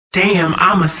Damn,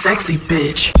 I'm a sexy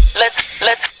bitch.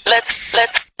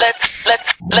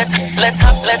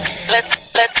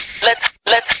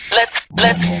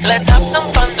 Let's have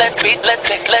some fun. Let's beat, let's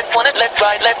take, let's want it, let's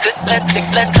ride, let's this, let's take,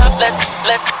 let's have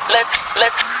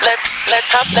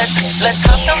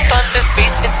some fun. This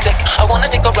beat is sick. I wanna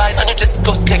take a ride on your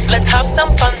disco stick. Let's have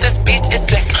some fun. This beat is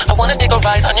sick. I wanna take a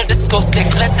ride on your disco stick.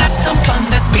 Let's have some fun.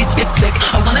 This beat is sick.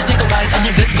 I wanna take a ride on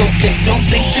your disco stick. Don't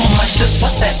think too much, just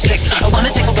what's that stick? I wanna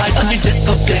take a ride on your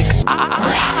disco stick. I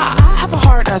have a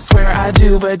heart, I swear I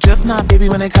do, but just not, baby,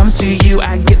 when it comes to you.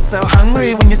 I get so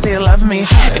hungry when you say you love me,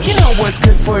 and you know what's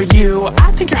good for you.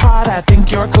 I think you're hot, I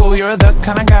think you're cool. You're the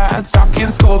kind of guy I'd stalk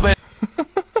in school, but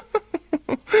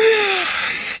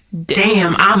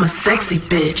damn, I'm a sexy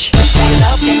bitch.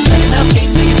 Love game,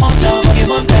 do you want love or you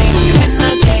want pain? You in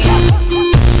the game,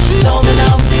 it's all the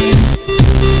love game.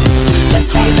 Let's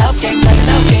play love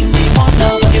game, do you want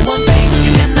love?